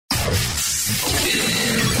From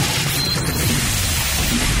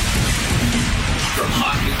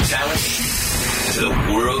hot new talent to the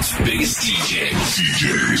world's biggest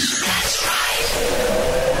DJs. That's right.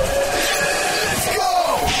 Let's go!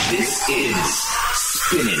 This is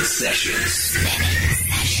Spinnin Sessions.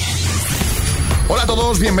 Hola a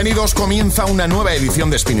todos, bienvenidos. Comienza una nueva edición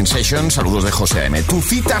de Spinnin Sessions. Saludos de José M. Tu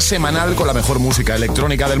cita semanal con la mejor música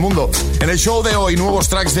electrónica del mundo. En el show de hoy, nuevos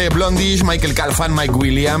tracks de Blondish, Michael Calfan, Mike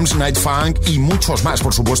Williams, Night Funk y muchos más,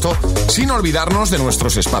 por supuesto, sin olvidarnos de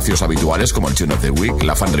nuestros espacios habituales como el Tune of the Week,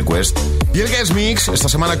 la Fan Request y el Guest Mix, esta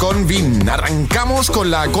semana con Vin. Arrancamos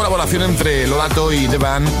con la colaboración entre Lodato y The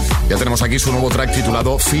Band. Ya tenemos aquí su nuevo track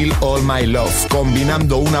titulado Feel All My Love,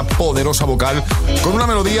 combinando una poderosa vocal con una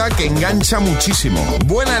melodía que engancha muchísimo.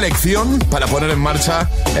 Buena elección para poner en marcha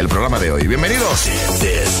el programa de hoy. Bienvenidos.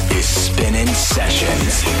 This is Spinnin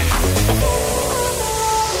Sessions.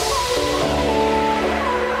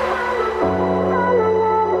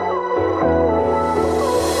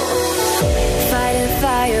 Fighting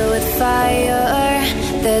fire with fire.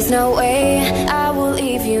 There's no way I will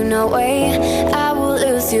leave you, no way I will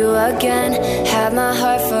lose you again. Had my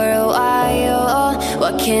heart for a while.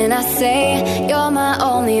 What can I say? You're my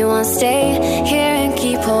only one. Stay here and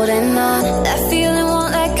keep holding on. That feeling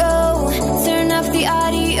won't let go. Turn up the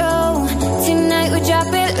audio. Tonight we drop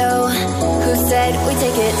it low. Who said we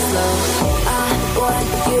take it slow? I want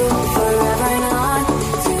you forever and on.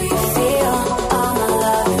 Do you feel all my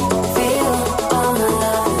love? Feel all my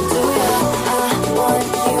love? Do you? I want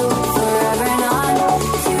you forever and on.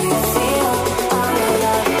 Do you feel all my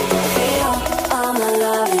love? Feel all my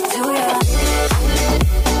love? Do you?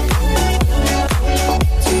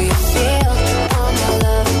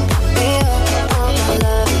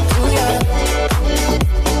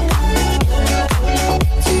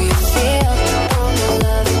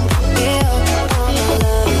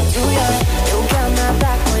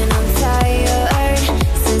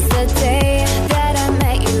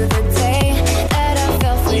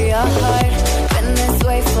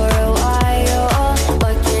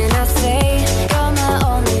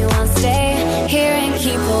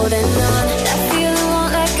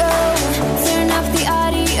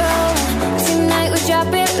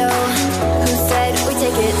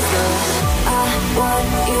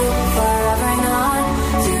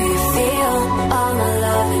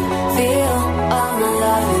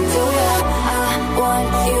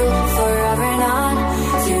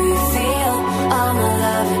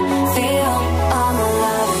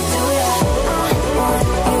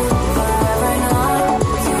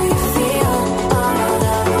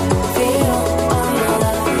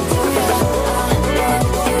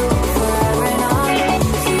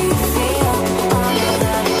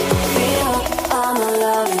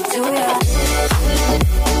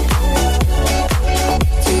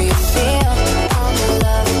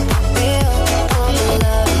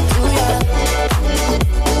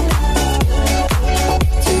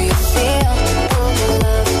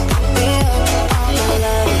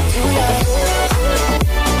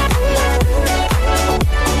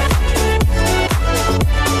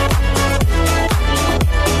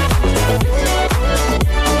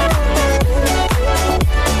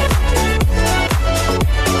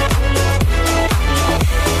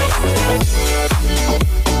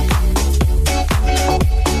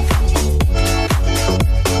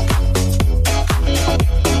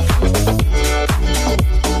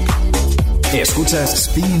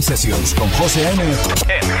 Spinnin Sessions con José M.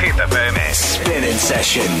 en Hit FM. Spinnin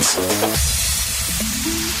Sessions.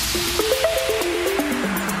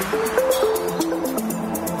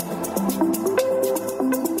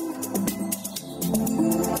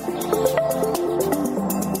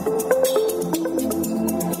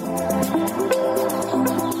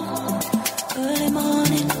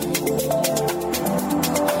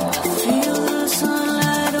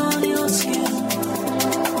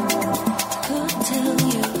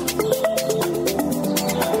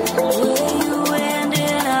 Where you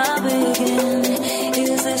ended up again?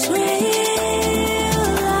 Is this real?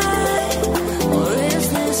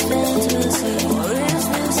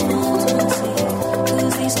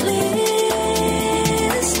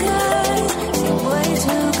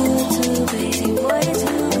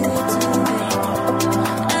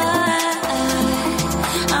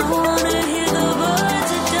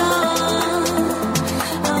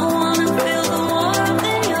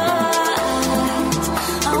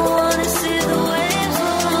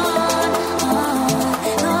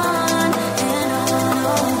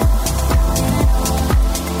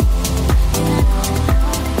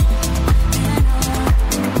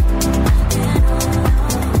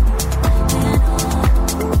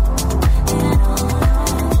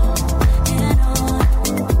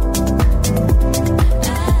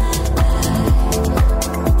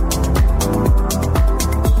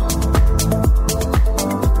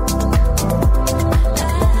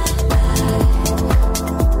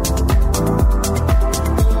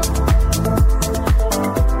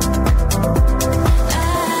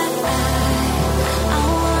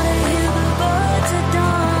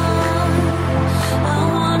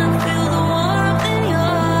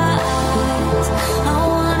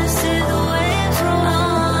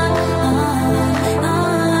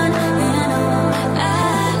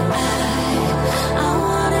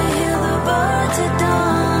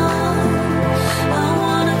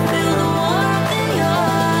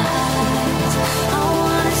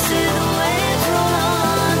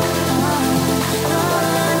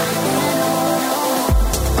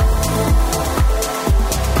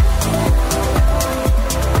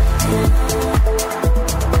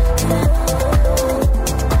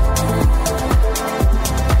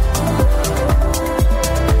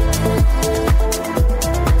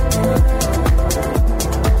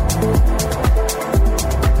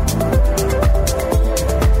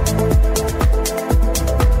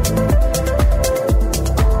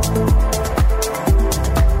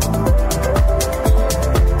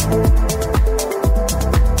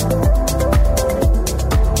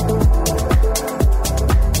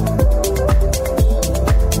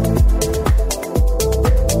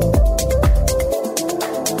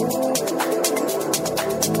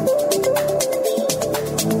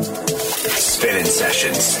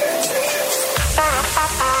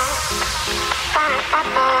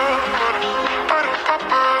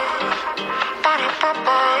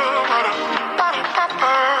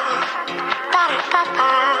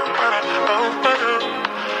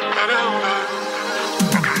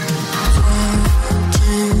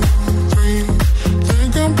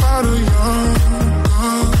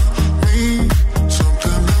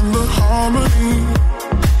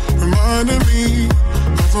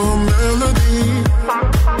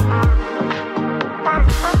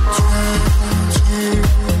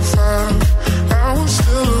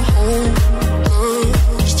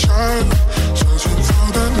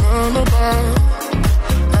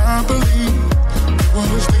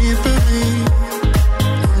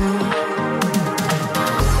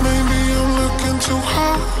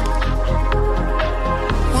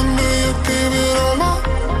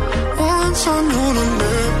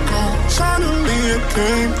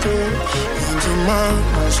 came through into my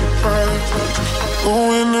surprise.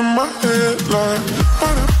 Going in my head like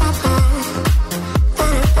ba-da-ba-ba,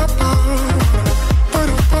 ba-da-ba-ba,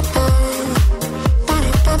 ba-da-ba-ba,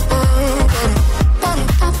 ba-da-ba-ba,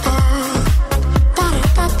 ba-da-ba-ba,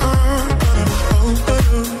 ba-da-ba-ba,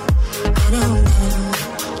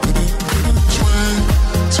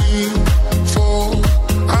 24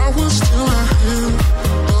 hours till I hit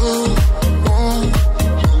the wall.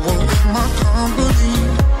 You were in my company,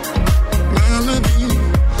 melody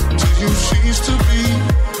till you cease to be.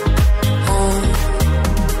 Oh,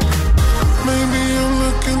 maybe I'm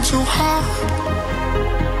looking too hard.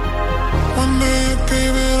 One day I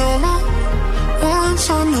gave it all up. Once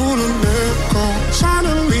I knew to let go.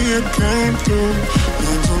 Suddenly it came through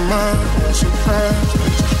into my surprise.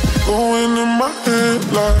 Going in my head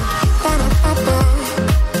like ba-da-ba-ba,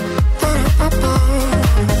 ba-da-ba-ba,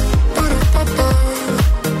 ba-da-ba-ba,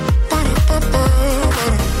 ba-da-ba-ba,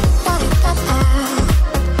 ba-da-ba-ba,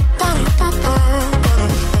 ba-da-ba-ba,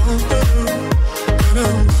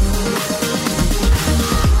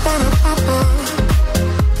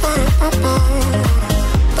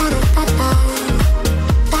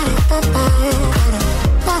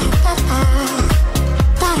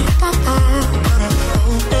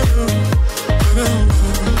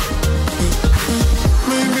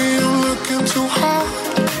 maybe I'm looking too hard.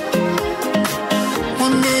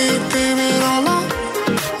 One day I gave it all up.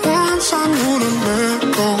 Once I knew to let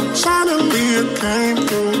go. Suddenly it came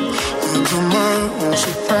through into my own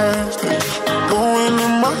surprise. Going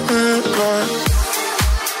in my head like.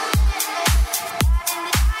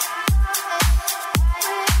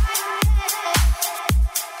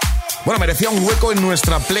 Bueno, merecía un hueco en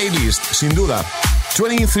nuestra playlist, sin duda.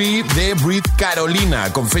 23 de Brit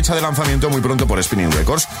Carolina, con fecha de lanzamiento muy pronto por Spinnin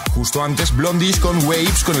Records. Justo antes, Blondish con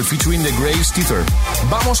Waves, con el featuring de Grace Teeter.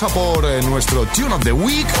 Vamos a por nuestro Tune of the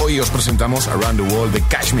Week. Hoy os presentamos Around the World de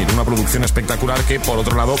Kashmir, una producción espectacular que, por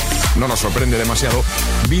otro lado, no nos sorprende demasiado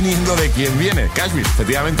viniendo de quien viene. Kashmir,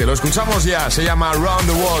 efectivamente, lo escuchamos ya. Se llama Around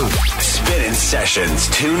the World. Spinnin Sessions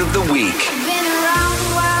Tune of the Week.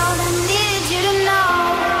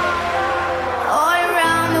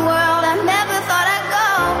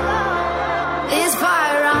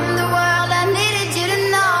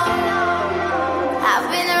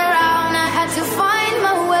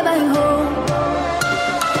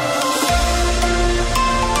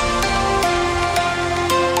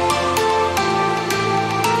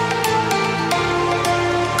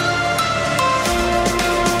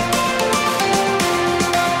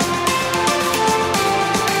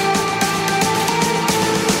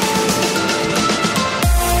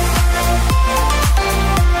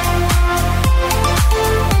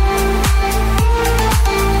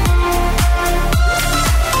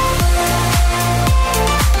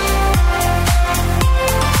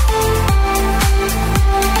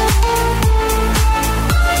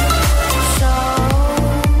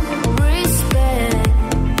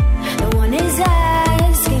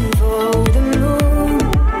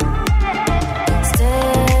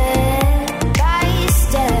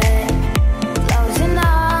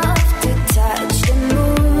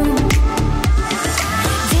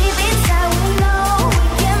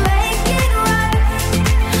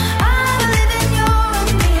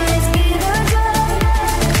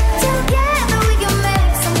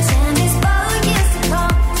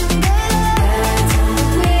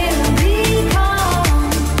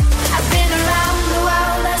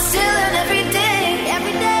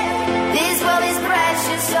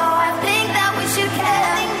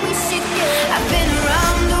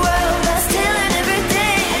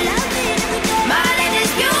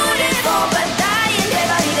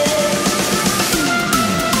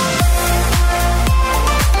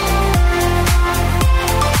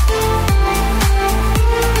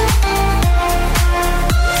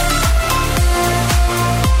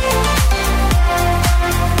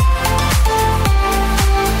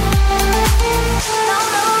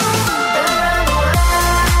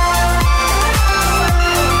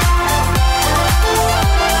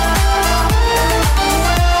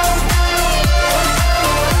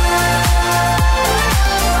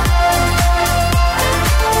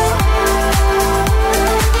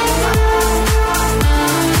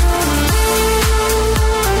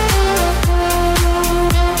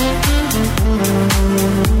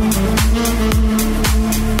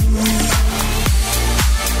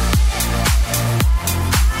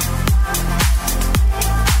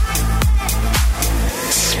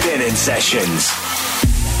 Sessions.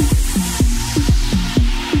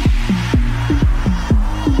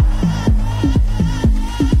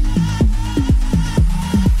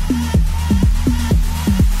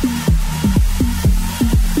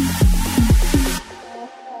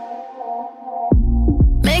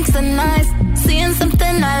 Makes the night, seeing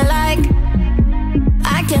something I like.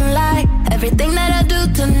 I can lie, everything that I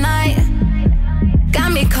do tonight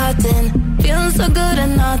got me caught in, feeling so good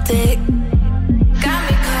and naughty. Got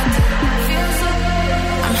me caught in, feeling so good.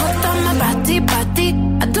 I'm hooked on my body.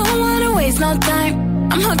 I don't wanna waste no time.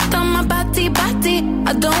 I'm hooked on my body.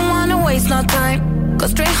 I don't wanna waste no time. Go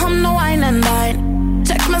straight home, no wine and dine.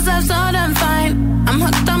 Check myself so damn fine. I'm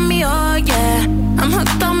hooked on me, oh yeah. I'm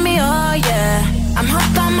hooked on me, oh yeah. I'm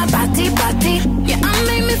hooked on my body. Yeah, I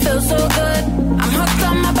make me feel so good. I'm hooked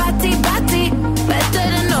on my body. Better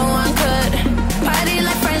than no one could. Party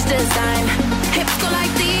like French design. Hips go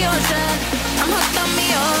like the ocean. I'm hooked on me,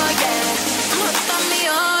 oh yeah. I'm hooked on me,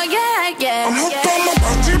 oh yeah, yeah. I'm hooked on my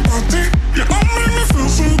body. Yeah, I make me feel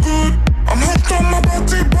so good. I'm hooked on my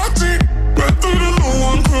body. Better than no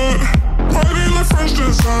one could. Party like French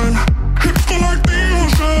design. Hips go like the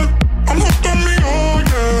ocean. I'm hooked on me, oh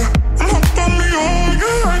yeah. I'm hooked on me, oh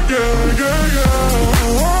yeah, yeah, yeah.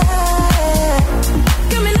 Oh,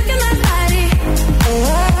 got me looking at body.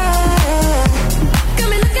 Got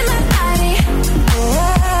me looking at body.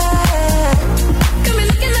 Got me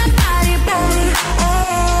looking at body.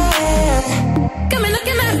 Got me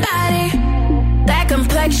looking at body. That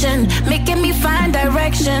complexion making me find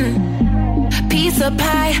direction. Piece of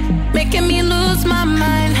pie making me lose my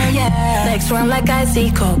mind. Yeah. Legs run like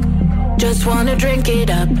icy Coke. Just wanna drink it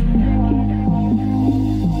up.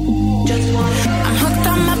 I'm hooked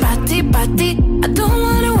on my body. I don't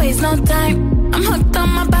wanna waste no time. I'm hooked on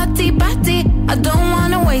my body. I don't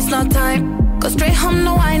wanna waste no time. Go straight home,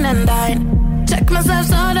 no wine and dine. Check myself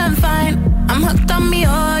so damn fine. I'm hooked on me,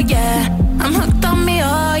 oh yeah. I'm hooked on me,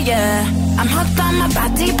 oh yeah. I'm hooked on my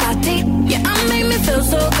body. Yeah, I make me feel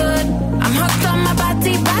so good. I'm hooked on my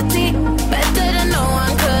body. Better than no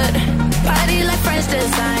one could. Party like French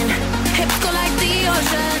design. Hips go like the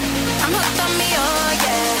ocean. I'm hooked on me, oh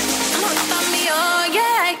yeah. I'm hooked on me, oh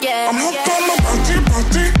yeah, yeah. I'm hooked on my body.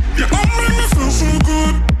 Yeah, I make me feel so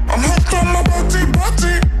good. I'm hooked on my body.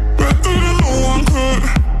 Better than no one could.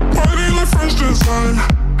 Party like French design.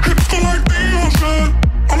 Hips go like the ocean.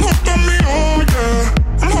 I'm hooked on me, oh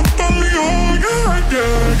yeah. I'm hooked on me, oh yeah,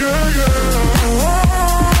 yeah, yeah, yeah. Oh,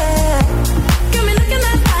 got me looking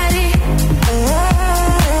at body.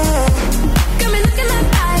 Got me looking at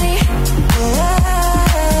body.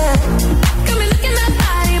 Got me looking at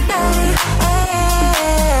body.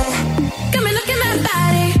 Got me looking at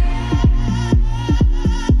body.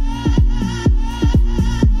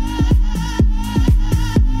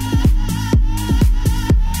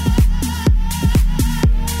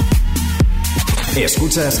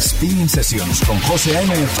 Escuchas Spinnin Sessions con José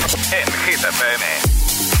A.M. en Hit FM.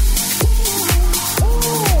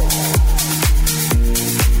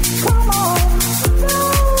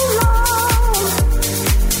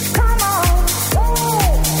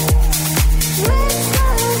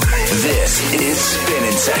 This is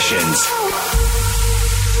Spinnin Sessions.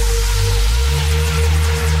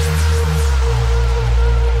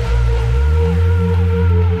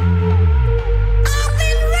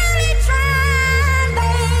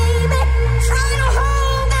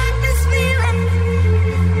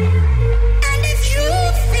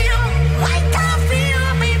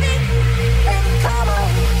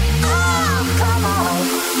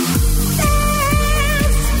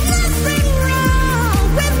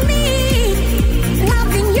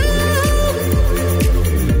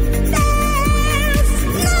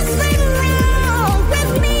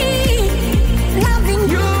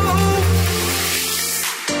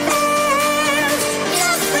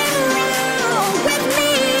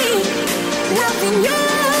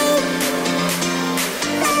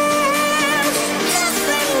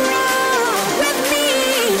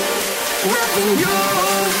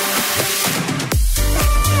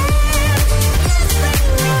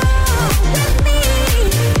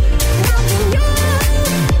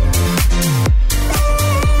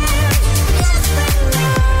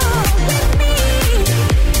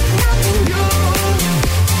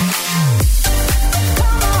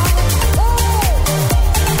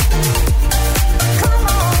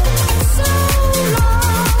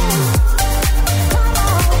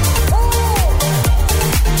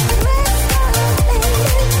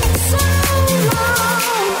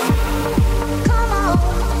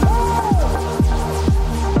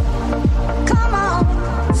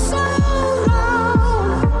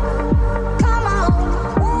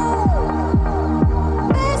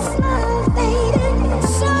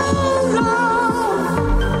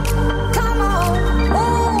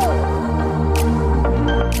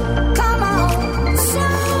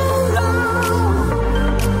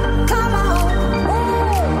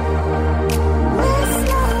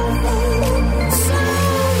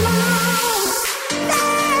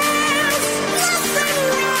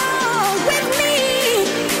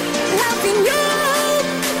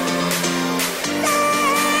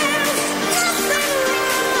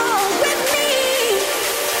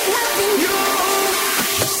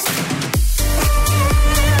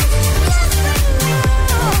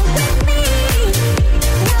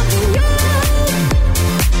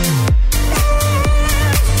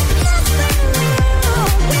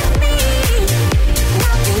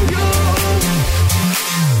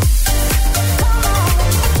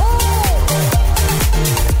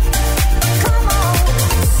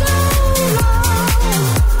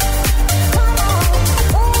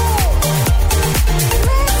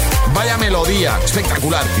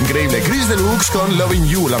 Increíble. Chris Deluxe con Loving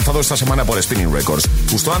You, lanzado esta semana por Spinnin Records.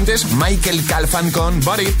 Justo antes, Michael Calfan con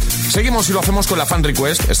Body. Seguimos y lo hacemos con la fan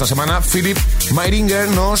request. Esta semana, Philip Meiringer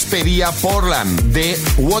nos pedía Portland de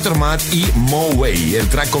Watermat y Moway. El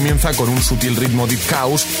track comienza con un sutil ritmo deep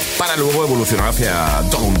house para luego evolucionar hacia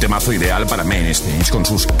todo un temazo ideal para main stage con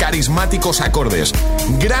sus carismáticos acordes.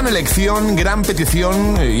 Gran elección, gran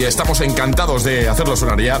petición y estamos encantados de hacerlo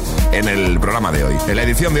sonar ya en el programa de hoy, en la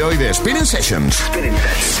edición de hoy de Spinnin Sessions.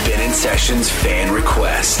 Spinnin Sessions fan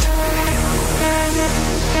request.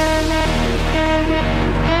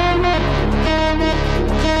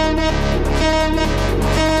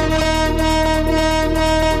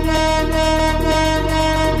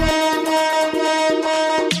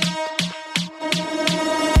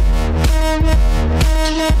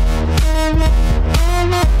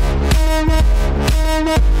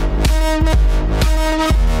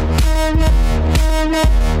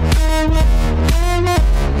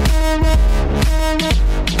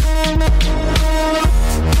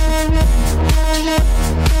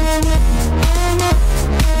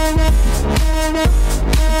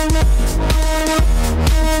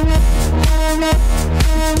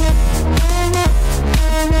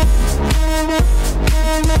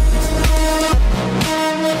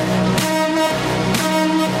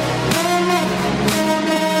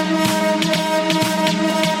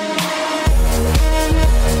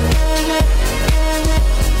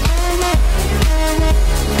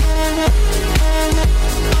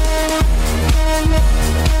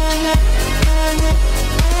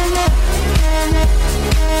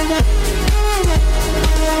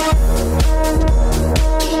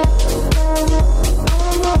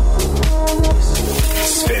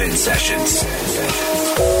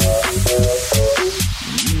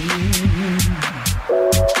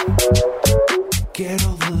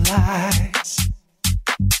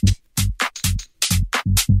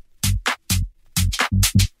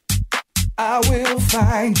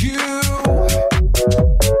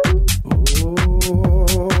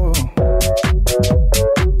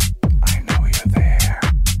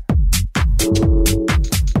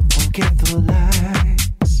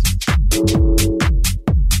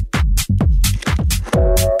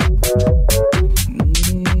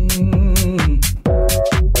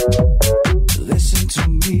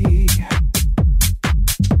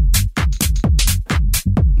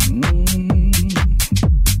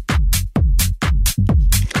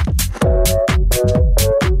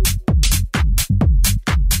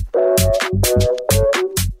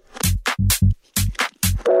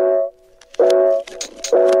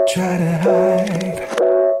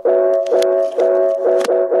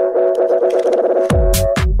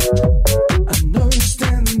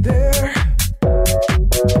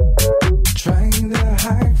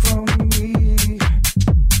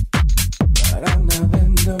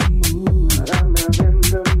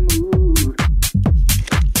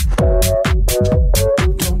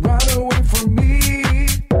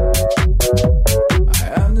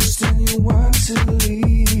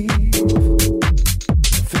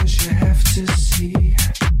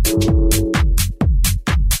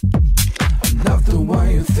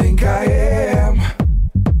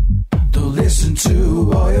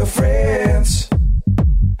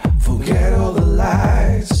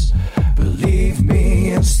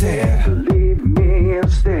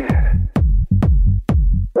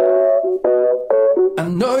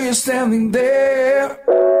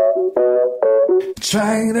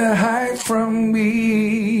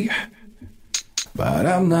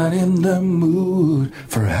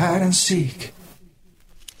 Seek.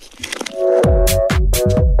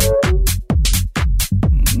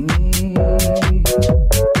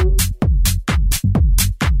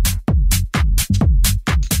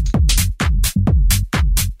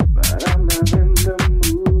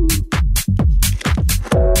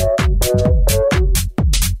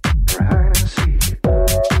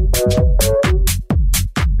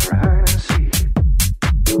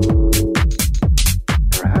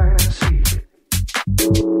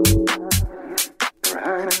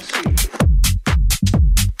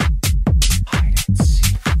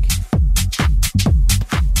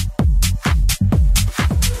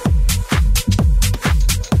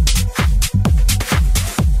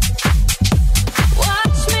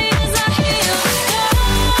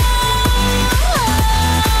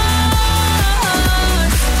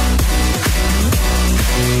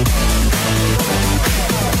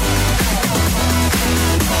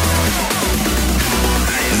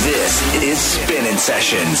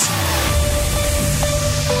 Sessions.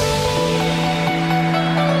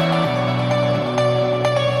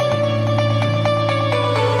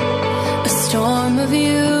 A storm of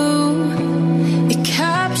you, it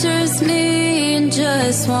captures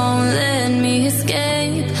face won't let me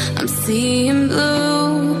escape. I'm seeing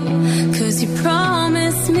blue, 'cause you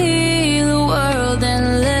promised me the world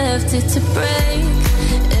and left it to break.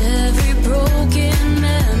 Every broken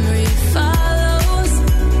memory follows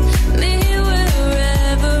me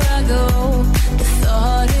wherever I go. The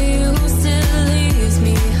thought of you still leaves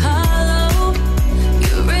me hollow.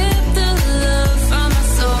 You ripped the love from my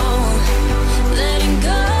soul, letting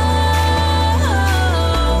go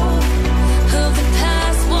of the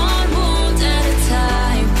past, one wound at a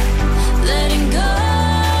time, letting go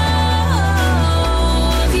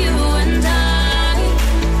of you and I.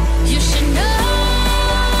 You should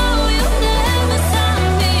know you never stop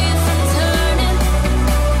me from turning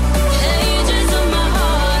pages of my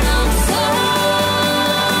heart. I'm so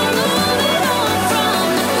moving on from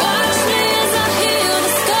it. Watch me as I heal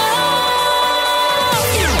the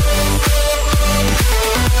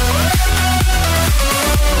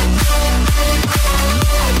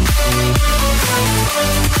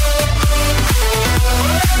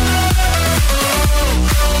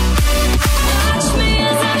Watch me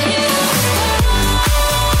as I heal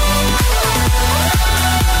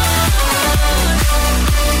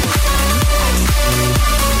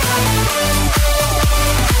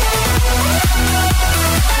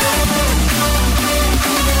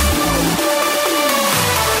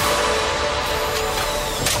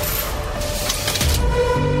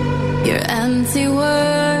Your empty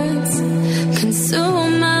words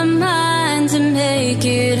consume my mind to make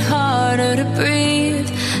it harder to breathe.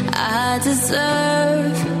 I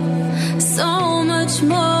deserve so much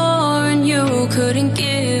more, and you couldn't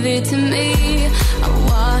give it to me. I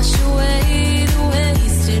wash away the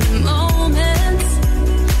wasted moments,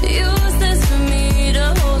 useless for me to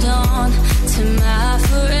hold on to my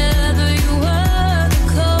forever. You were the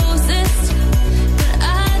closest, but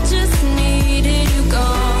I just needed you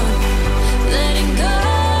gone. Letting go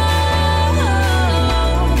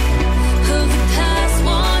of the past,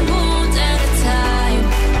 one wound at a time,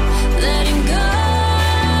 letting go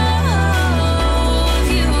of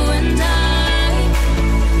you and I.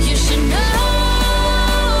 You should know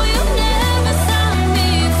you never stop me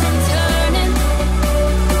from turning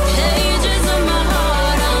pages of my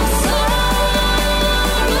heart. I'm so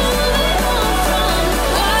moving on from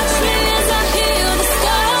it. Watch me as I heal the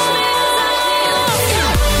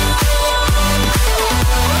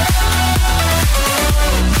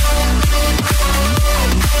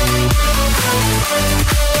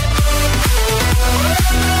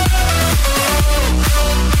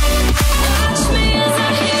Watch me as I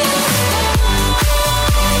heal.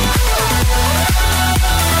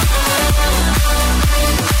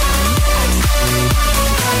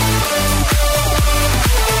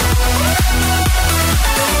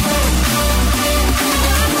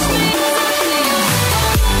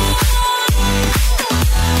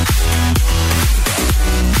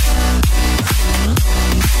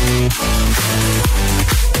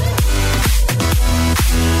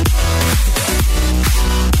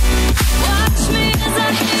 Watch me as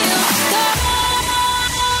I heal.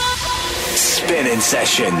 Spinnin'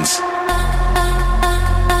 Sessions.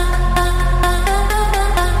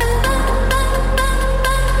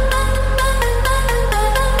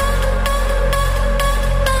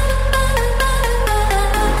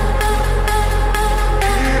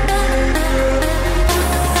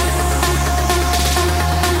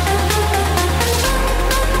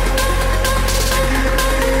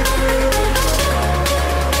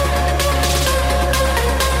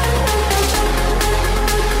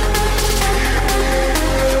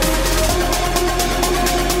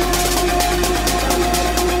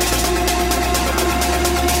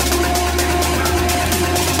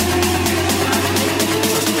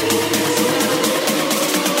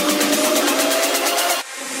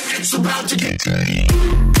 It's about to get dirty.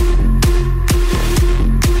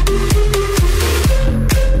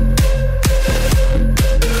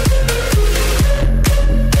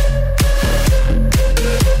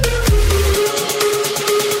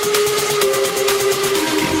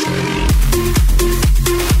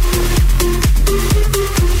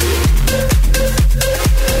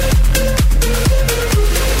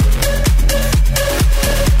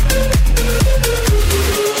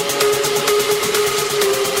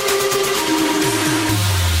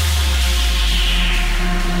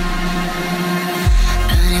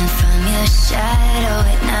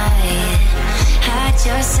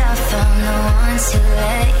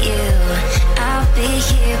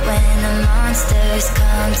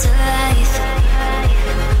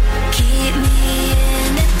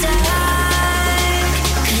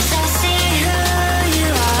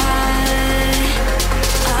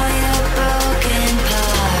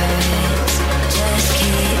 Just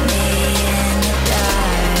keep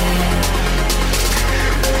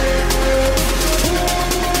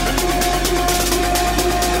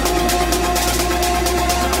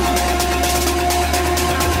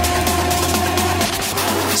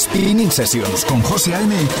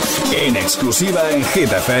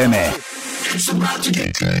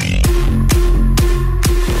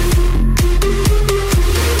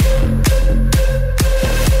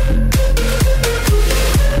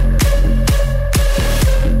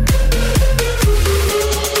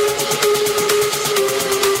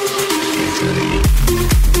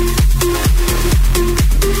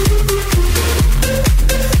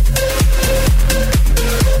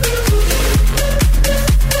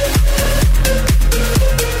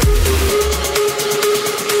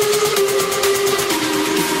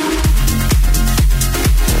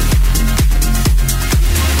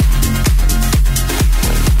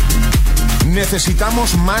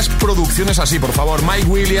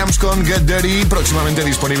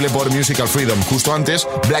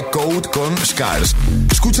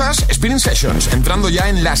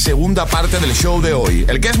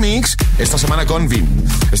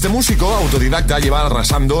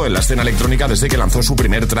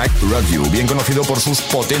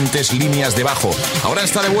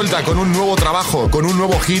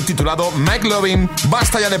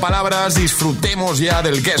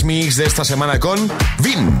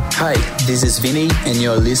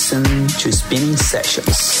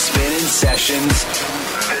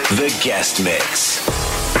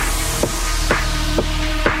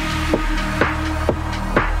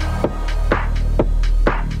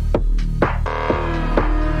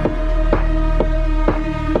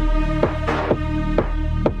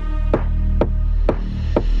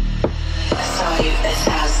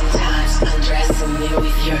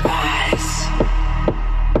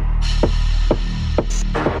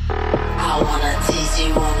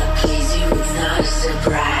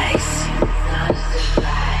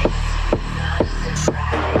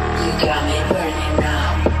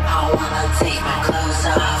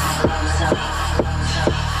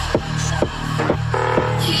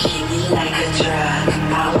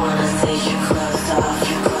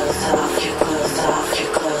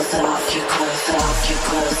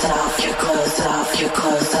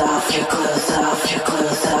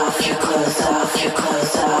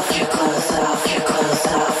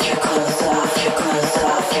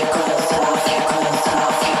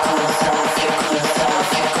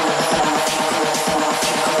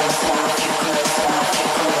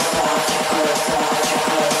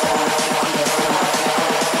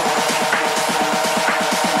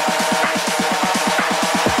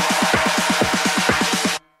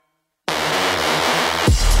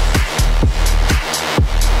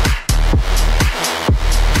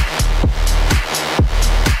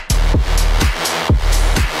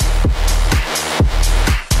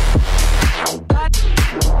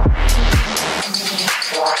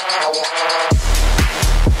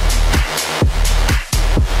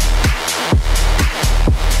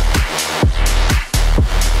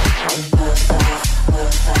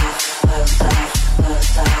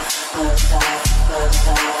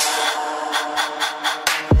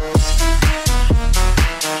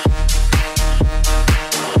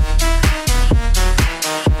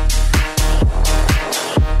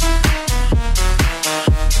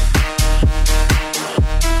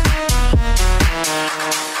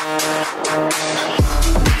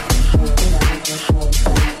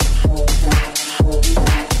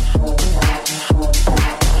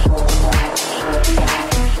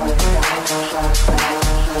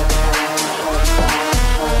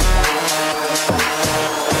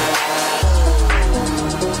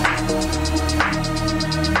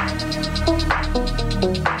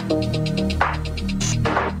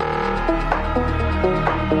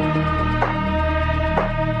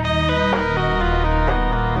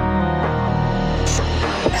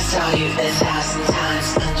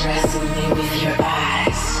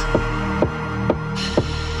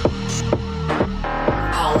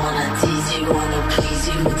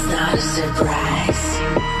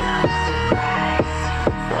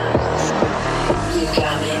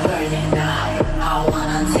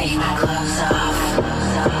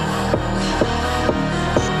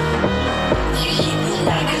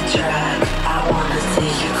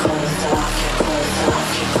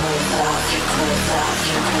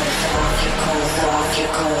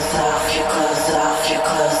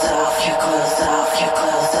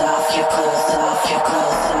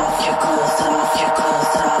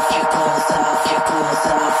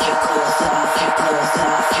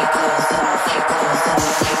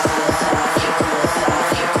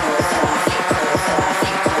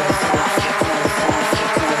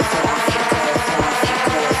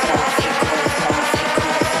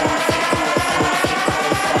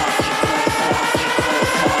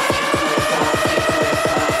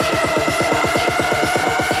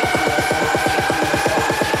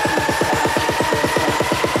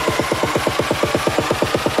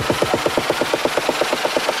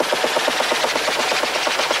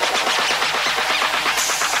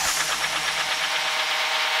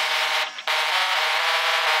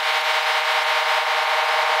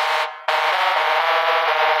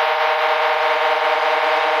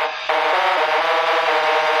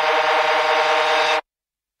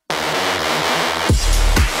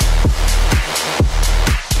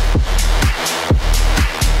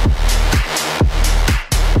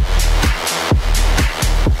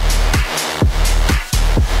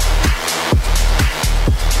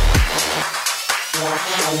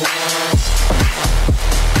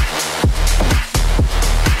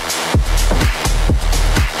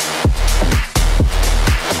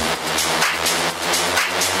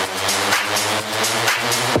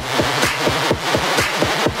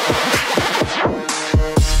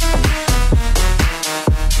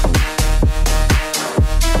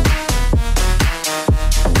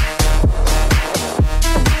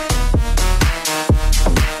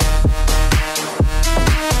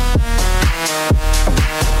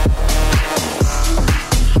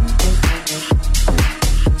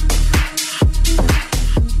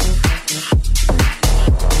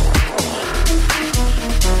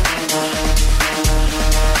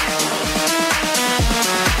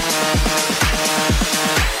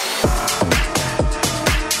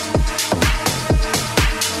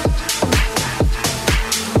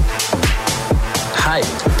Hi,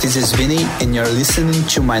 this is Vinny and you're listening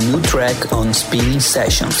to my new track on Spinnin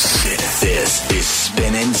Sessions. This is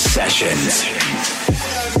Spinnin Sessions.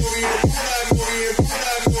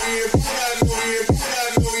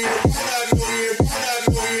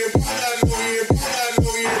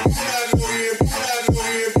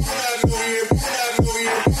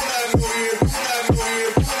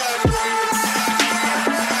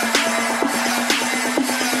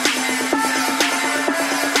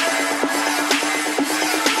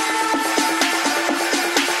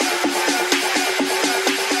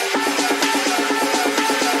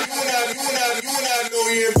 You and I know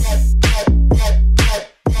you're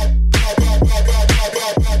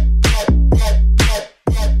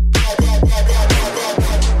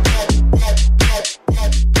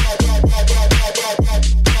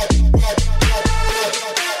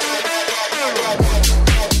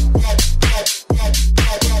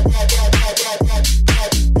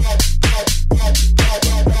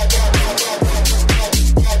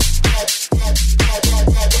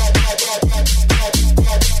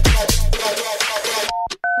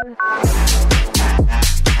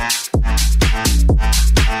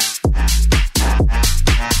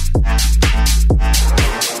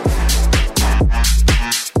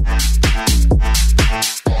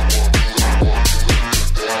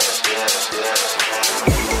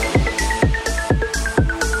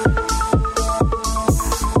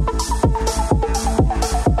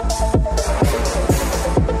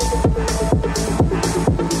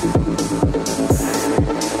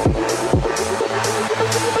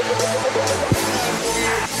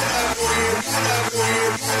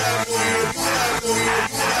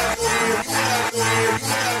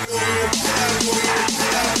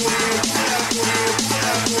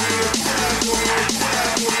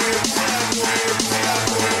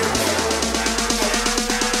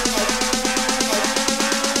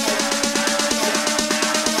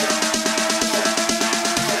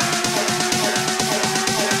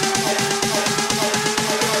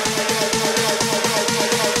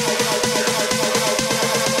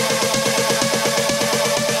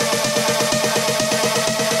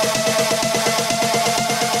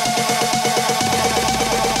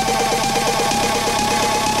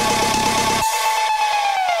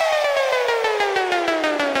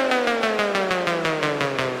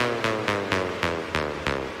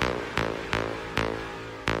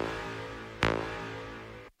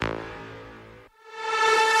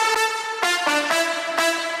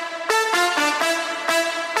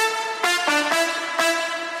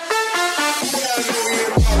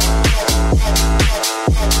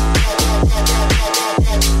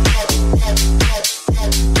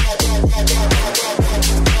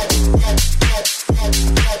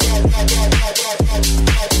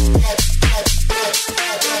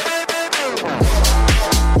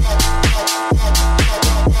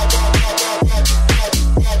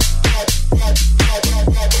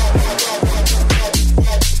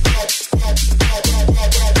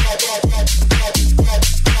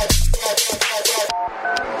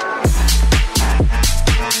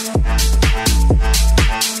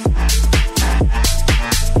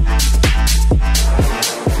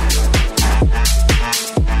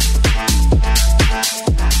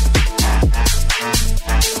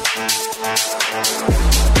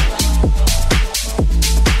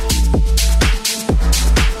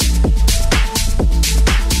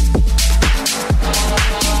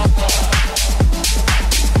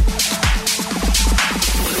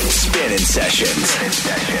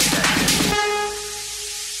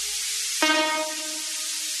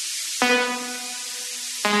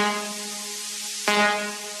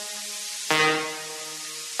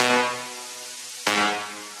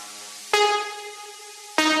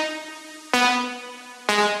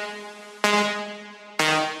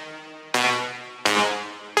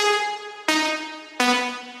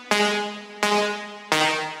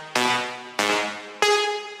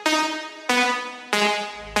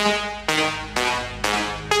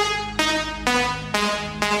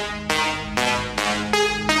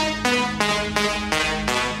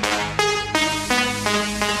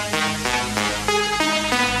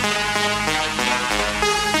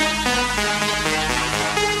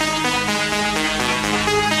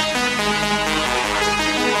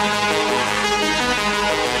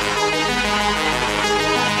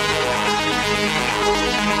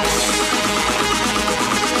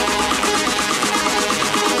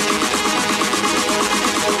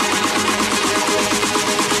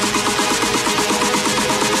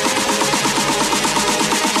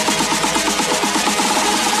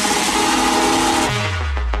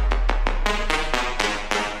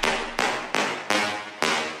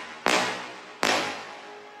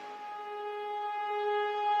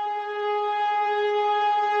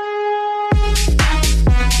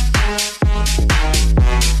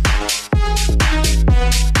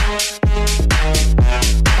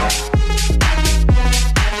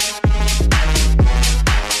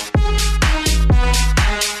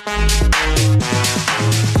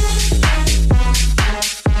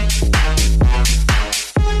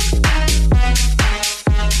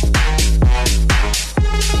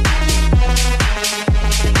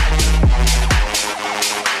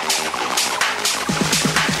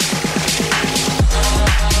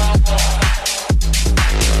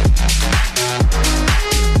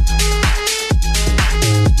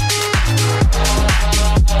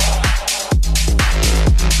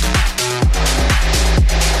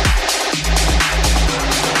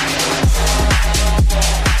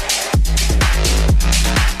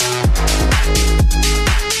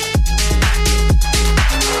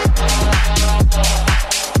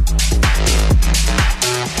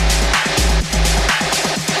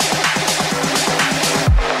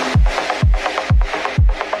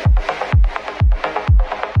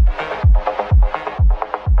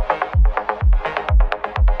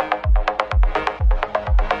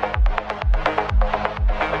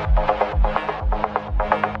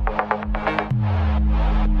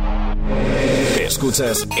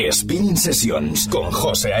Escuchas Spinnin Sessions con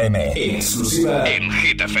José A.M. Exclusiva en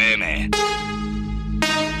Hit FM.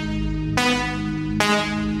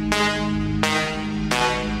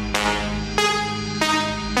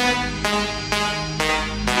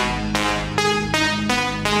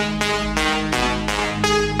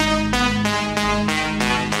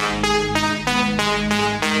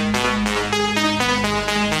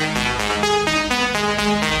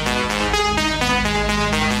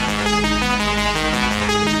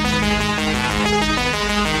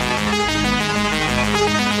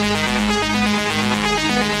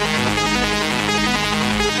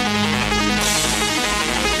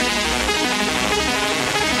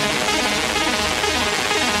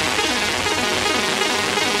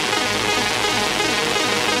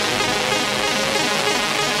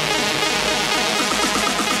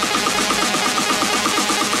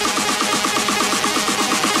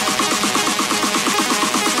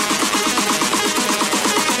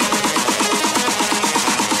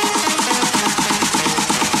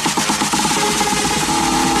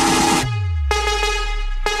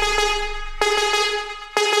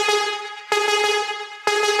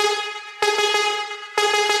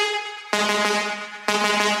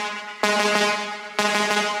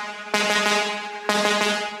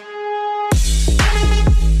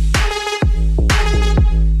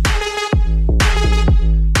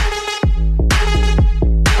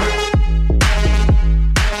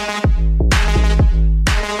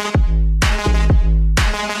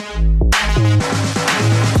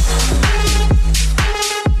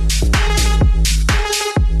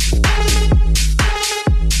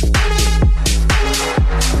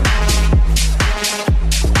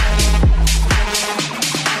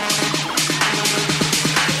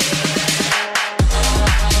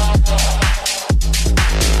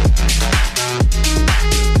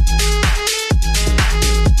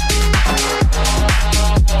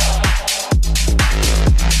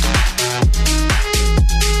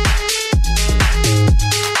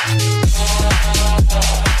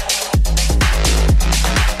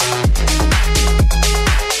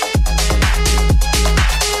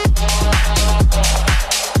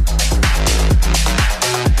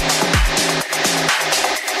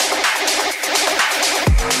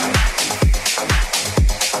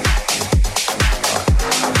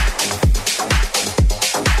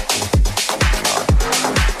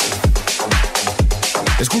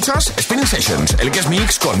 Escuchas Spinnin Sessions, el guest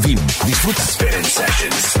mix con Vin. Disfruta. Spinnin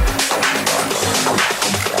Sessions.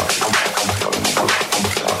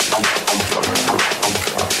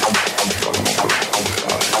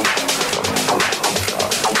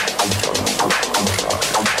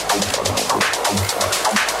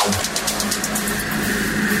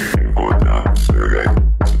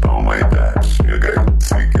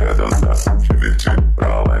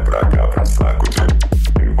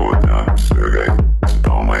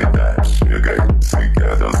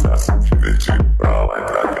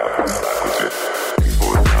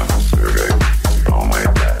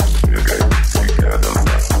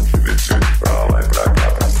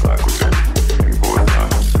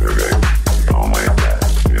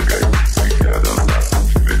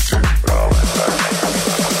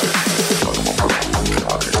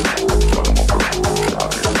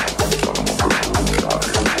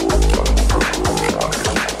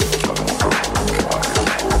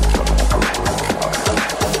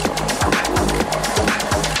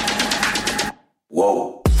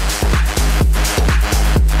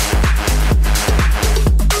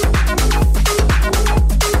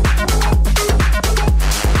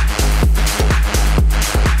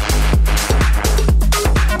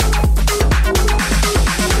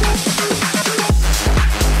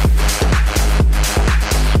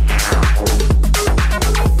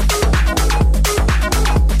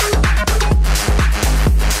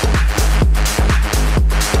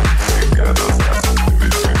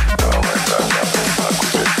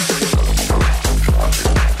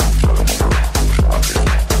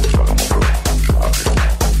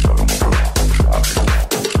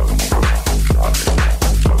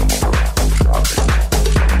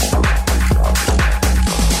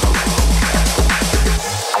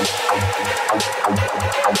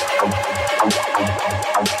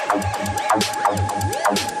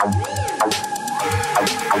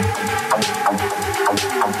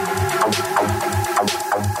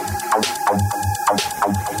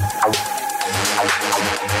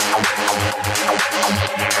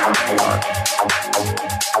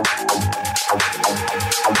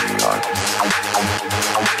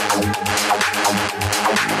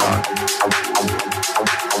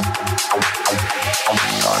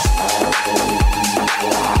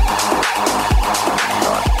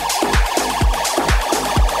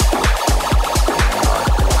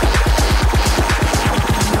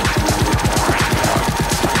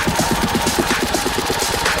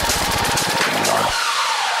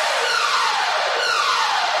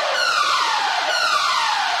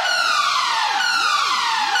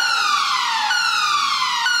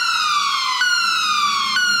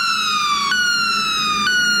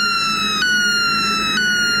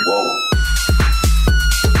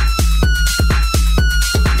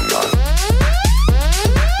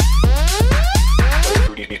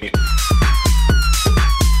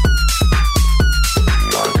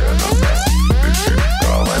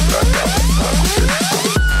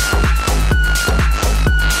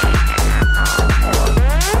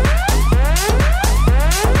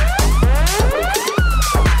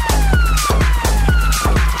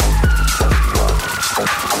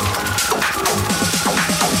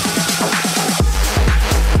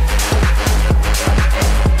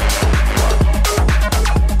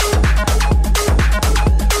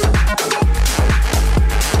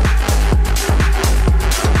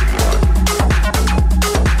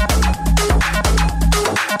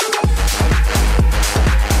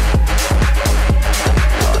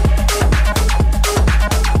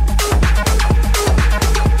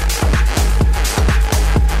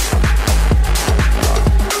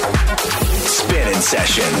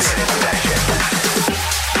 Sessions.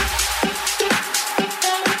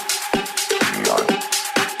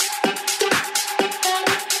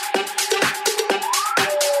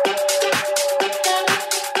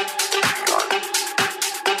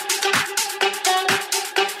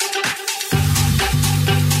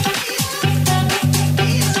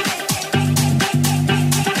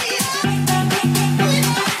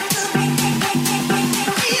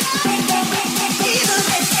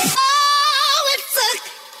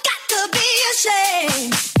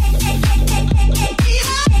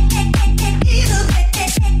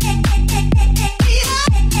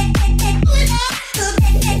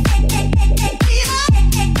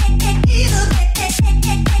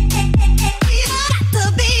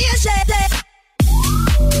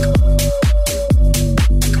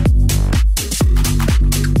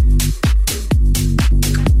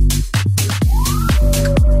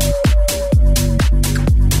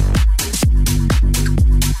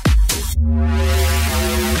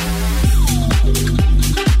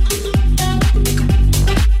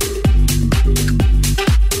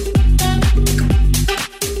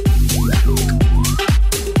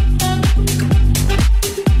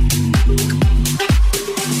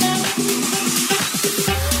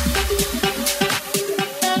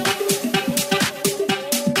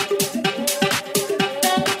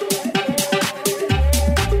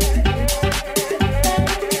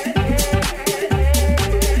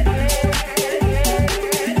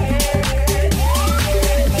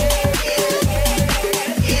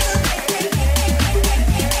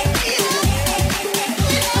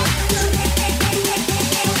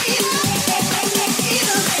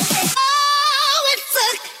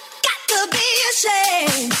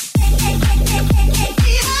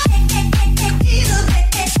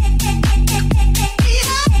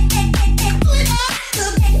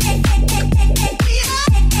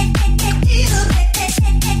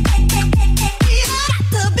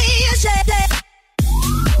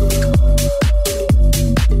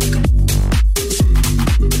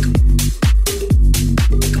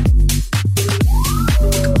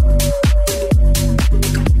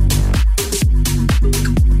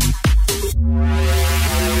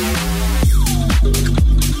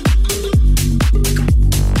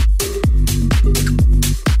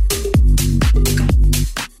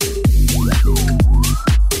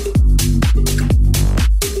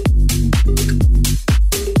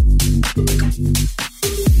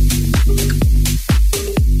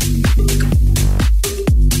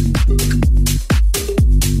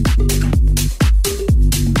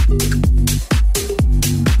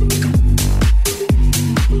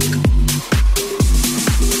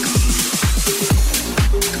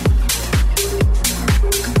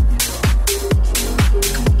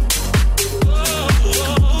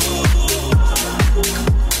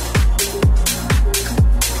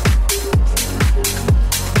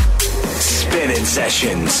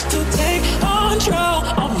 Sessions. To take control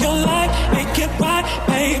of your life, make it right,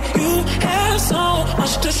 babe. You have so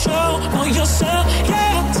much to show for yourself.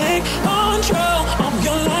 Yeah, take control of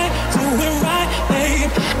your life, do it right,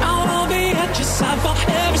 babe. I will be at your side for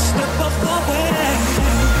every step of the way.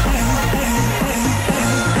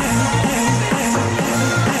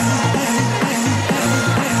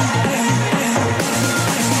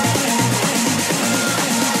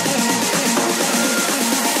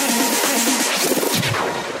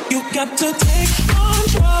 Got to take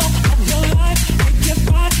control of your life, make it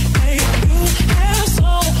right, babe. You have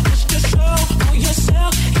so much to show for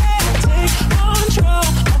yourself. Yeah, take control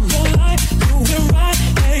of your life, do it right,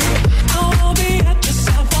 babe. I will be at your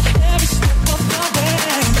side for every step of the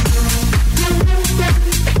way.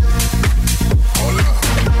 Hold up.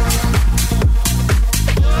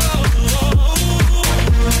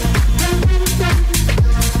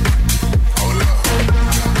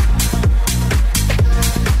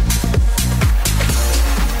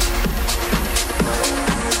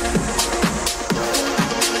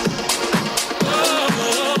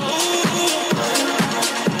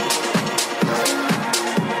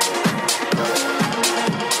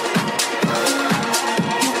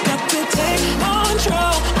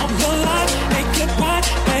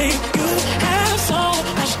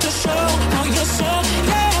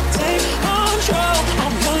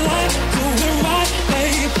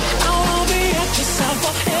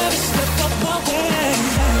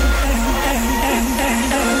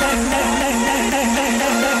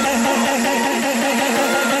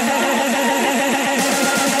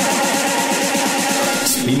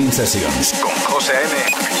 Spinnin Sessions con José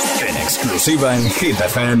M. En exclusiva en Hit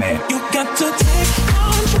FM. You got to take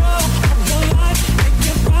control of your life, make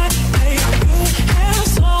it right, babe. You have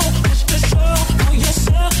so much to show for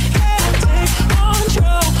yourself. Yeah, take control.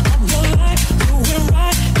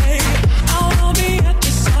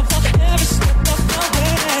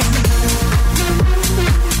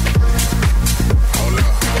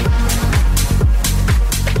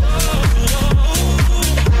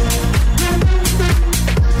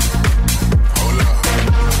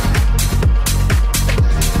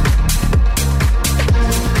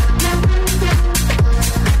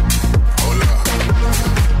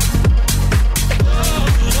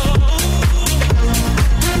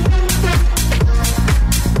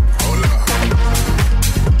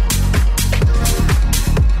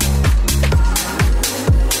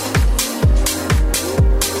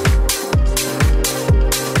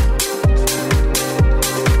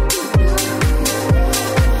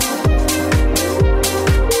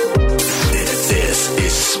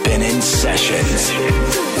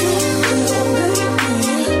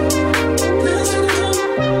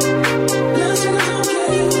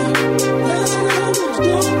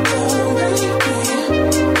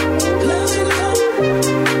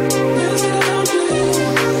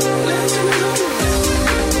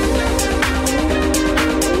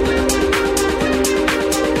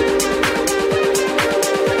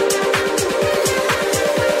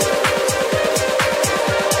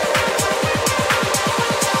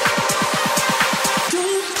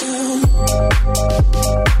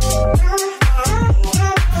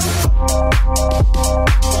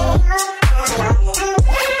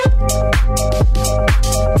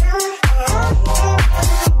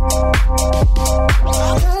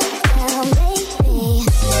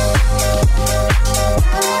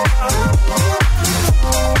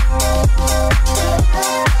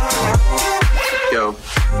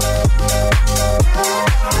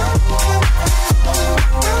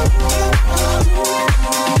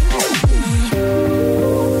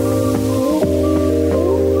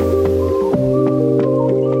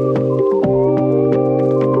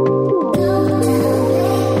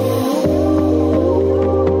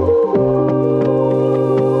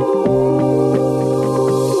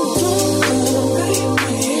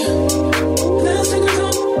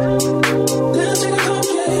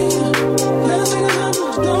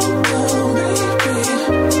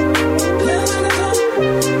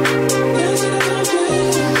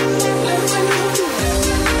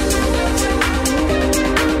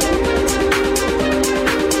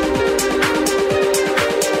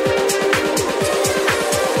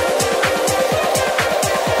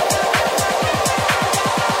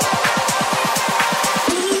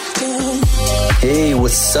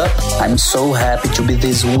 what's up? I'm so happy to be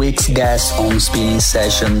this week's guest on Spinnin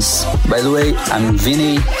Sessions. By the way, I'm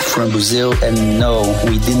Vinny from Brazil, and no,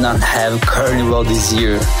 we did not have Carnival this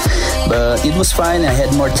year. But it was fine, I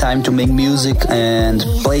had more time to make music and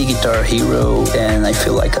play Guitar Hero, and I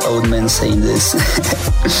feel like an old man saying this.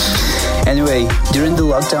 Anyway, during the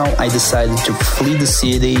lockdown, I decided to flee the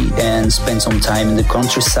city and spend some time in the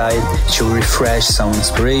countryside to refresh some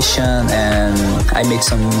inspiration, and I made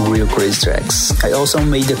some real crazy tracks. I also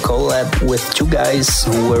made a collab with two guys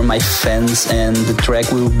who were my fans, and the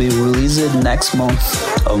track will be released next month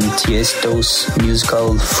on Tiesto's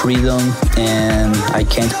musical Freedom, and I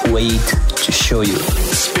can't wait to show you.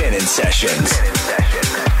 Spinnin Sessions.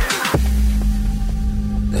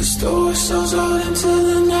 Let's throw ourselves out into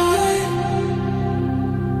the night.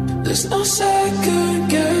 There's no second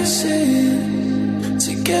guessing.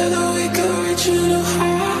 Together we could reach a new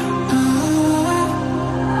high.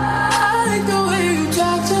 I like the way you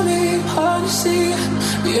talk to me, hard to see.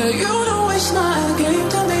 Yeah, you know it's not a game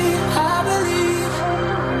to me, I believe.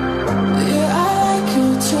 Yeah, I like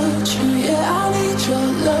your touch, yeah, I need your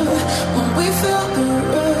love. When we feel the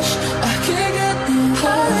rush, I can't get enough. I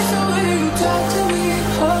like the way you talk to me,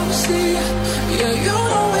 hard to see. Yeah, you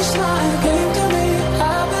know it's not a game to me,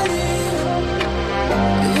 I believe.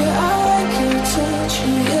 Yeah, I like your touch,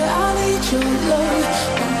 yeah, I need your love.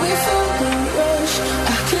 When we feel the rush,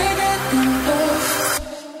 I can't get enough.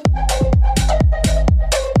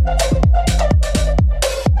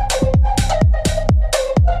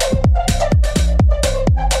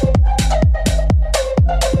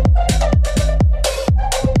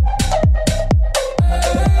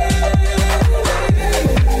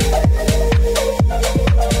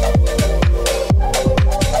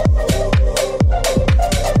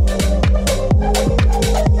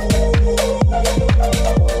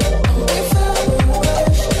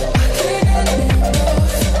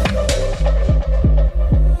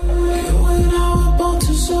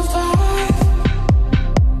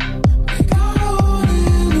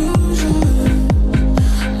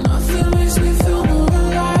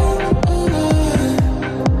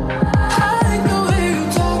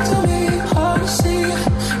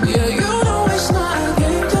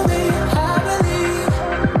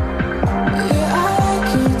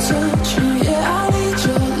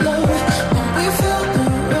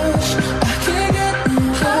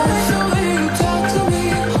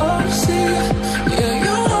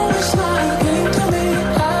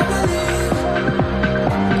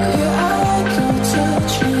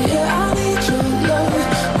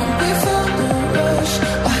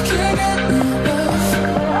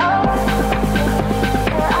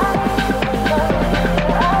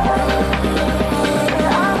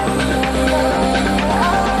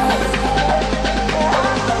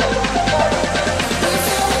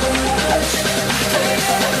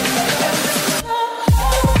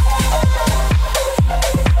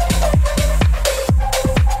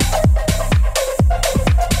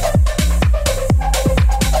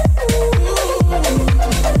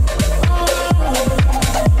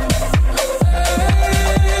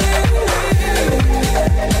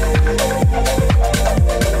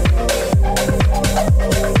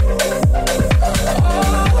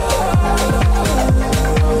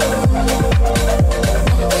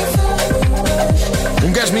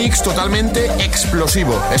 Totalmente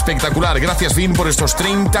explosivo, espectacular. Gracias, Vin, por estos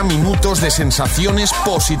 30 minutos de sensaciones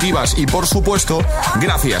positivas. Y por supuesto,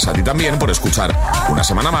 gracias a ti también por escuchar una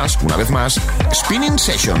semana más, una vez más, Spinnin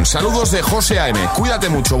Sessions. Saludos de José A.M. Cuídate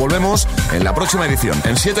mucho, volvemos en la próxima edición,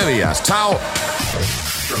 en 7 días. ¡Chao!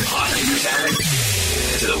 From hot new talent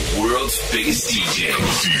to the world's biggest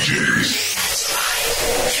DJs.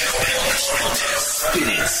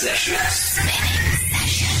 Spinnin Sessions.